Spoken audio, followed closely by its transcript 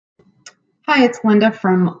Hi, it's Linda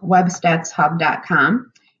from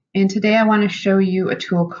webstatshub.com, and today I want to show you a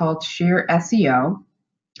tool called SheerSeo.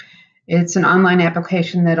 It's an online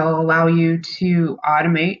application that will allow you to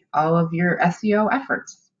automate all of your SEO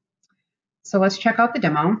efforts. So let's check out the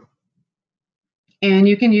demo. And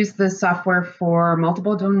you can use this software for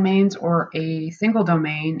multiple domains or a single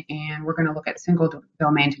domain, and we're going to look at single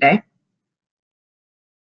domain today.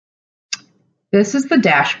 This is the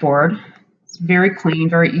dashboard. It's very clean,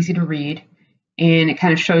 very easy to read, and it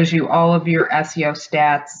kind of shows you all of your SEO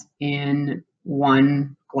stats in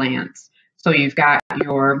one glance. So you've got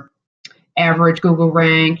your average Google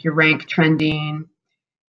rank, your rank trending,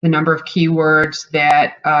 the number of keywords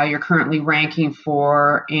that you're currently ranking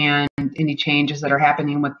for, and any changes that are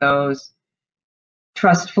happening with those,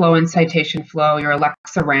 trust flow and citation flow, your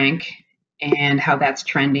Alexa rank, and how that's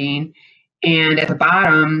trending. And at the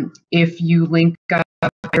bottom, if you link up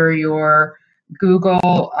your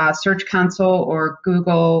Google Search Console or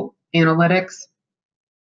Google Analytics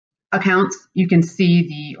accounts, you can see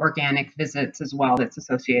the organic visits as well that's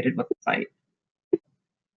associated with the site.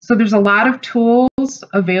 So there's a lot of tools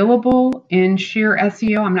available in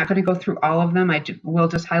SheerSeo. I'm not going to go through all of them. I will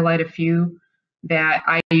just highlight a few that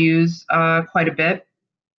I use quite a bit.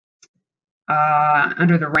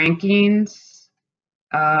 Under the rankings,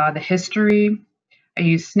 the history, I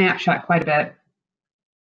use Snapshot quite a bit.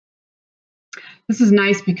 This is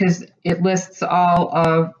nice because it lists all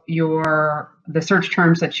of the search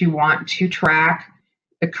terms that you want to track,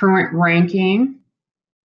 the current ranking,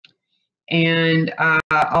 and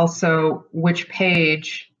also which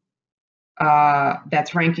page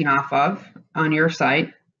that's ranking off of on your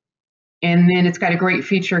site. And then it's got a great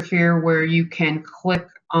feature here where you can click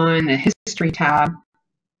on the history tab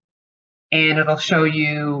and it'll show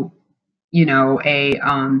you, a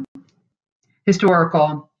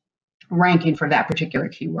historical ranking for that particular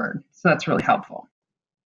keyword. So that's really helpful.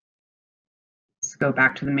 Let's go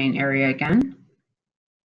back to the main area again.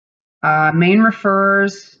 Main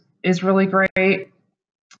refers is really great.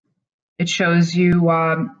 It shows you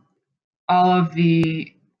all of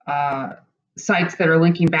the sites that are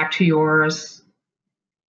linking back to yours,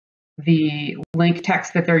 the link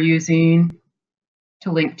text that they're using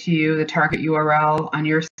to link to you, the target URL on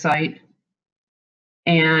your site.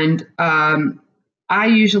 And I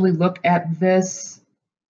usually look at this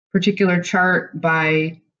particular chart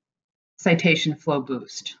by citation flow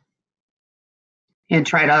boost and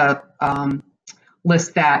try to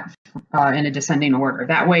list that in a descending order.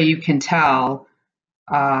 That way you can tell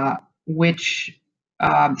which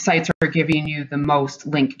sites are giving you the most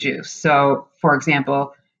link juice. So for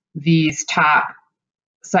example, these top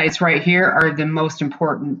sites right here are the most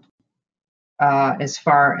important as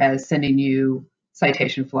far as sending you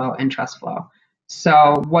citation flow and trust flow.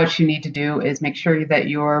 So what you need to do is make sure that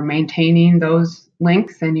you're maintaining those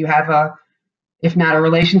links and you have if not a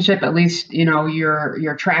relationship, at least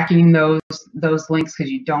you're tracking those links,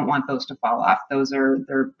 because you don't want those to fall off.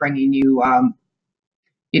 They're bringing you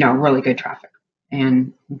really good traffic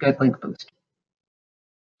and good link boost.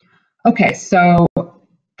 Okay, so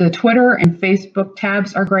the Twitter and Facebook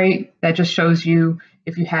tabs are great. That just shows you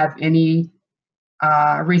if you have any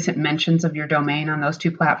recent mentions of your domain on those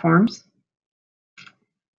two platforms.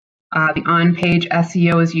 The on-page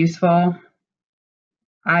SEO is useful.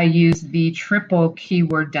 I use the triple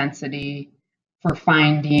keyword density for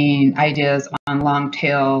finding ideas on long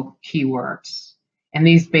tail keywords. And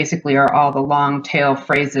these basically are all the long tail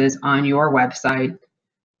phrases on your website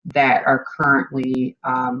that are currently,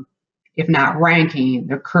 if not ranking,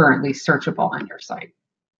 they're currently searchable on your site.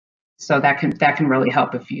 So that can really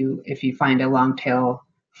help if you find a long tail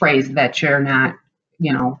phrase that you're not,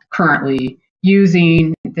 currently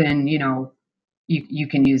using, then you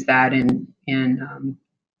can use that in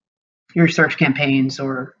your search campaigns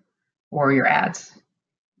or your ads.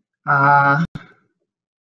 Backlink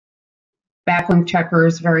checker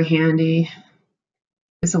is very handy.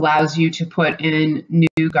 This allows you to put in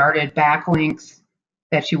new guarded backlinks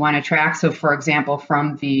that you want to track. So for example,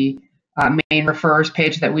 from the main refers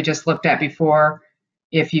page that we just looked at before,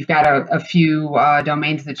 if you've got a few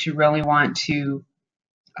domains that you really want to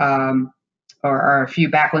or a few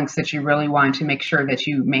backlinks that you really want to make sure that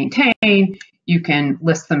you maintain, you can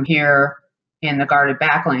list them here in the guarded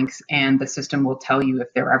backlinks, and the system will tell you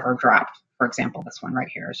if they're ever dropped. For example, this one right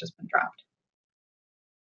here has just been dropped.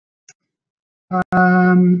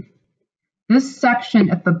 This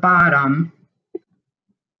section at the bottom,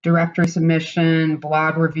 directory submission,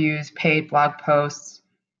 blog reviews, paid blog posts,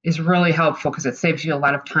 is really helpful because it saves you a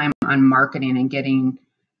lot of time on marketing and getting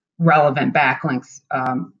relevant backlinks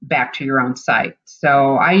back to your own site.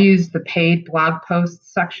 So I use the paid blog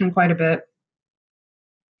posts section quite a bit.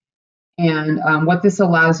 And what this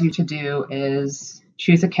allows you to do is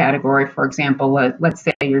choose a category. For example, let's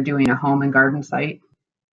say you're doing a home and garden site.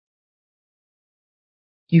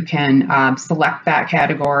 You can select that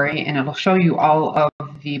category, and it'll show you all of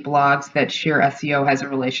the blogs that SheerSeo has a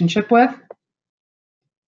relationship with.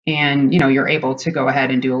 And you're able to go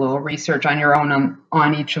ahead and do a little research on your own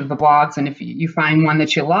on each of the blogs. And if you find one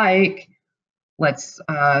that you like, let's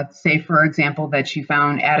say, for example, that you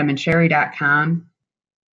found adamandcherry.com,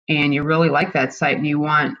 and you really like that site and you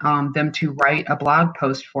want them to write a blog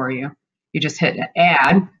post for you. You just hit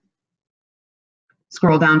add,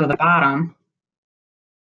 scroll down to the bottom,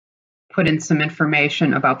 put in some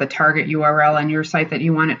information about the target URL on your site that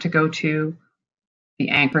you want it to go to, the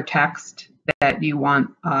anchor text that you want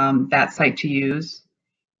that site to use,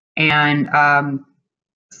 and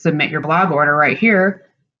submit your blog order right here.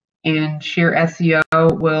 And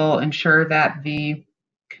SheerSeo will ensure that the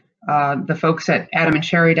folks at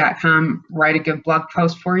adamandcherry.com write a good blog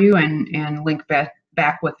post for you and link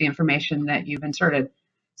back with the information that you've inserted.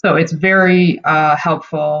 So it's very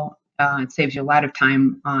helpful. It saves you a lot of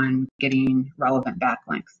time on getting relevant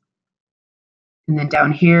backlinks. And then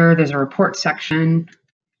down here, there's a report section,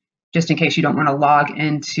 just in case you don't want to log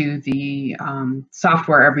into the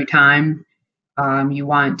software every time. You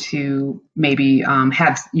want to maybe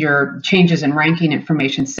have your changes in ranking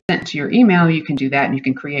information sent to your email. You can do that, and you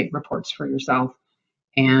can create reports for yourself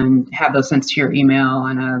and have those sent to your email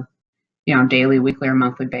on a daily, weekly, or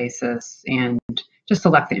monthly basis, and just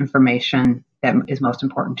select the information that is most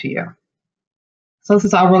important to you. So this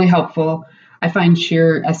is all really helpful. I find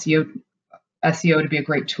SheerSeo to be a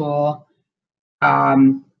great tool.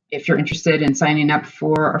 If you're interested in signing up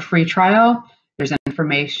for a free trial, there's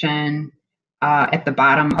information at the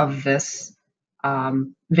bottom of this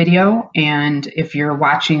video. And if you're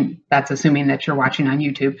watching, that's assuming that you're watching on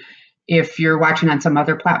YouTube. If you're watching on some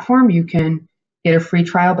other platform, you can get a free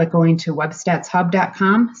trial by going to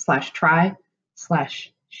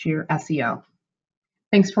webstatshub.com/try/SheerSeo.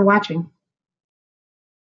 Thanks for watching.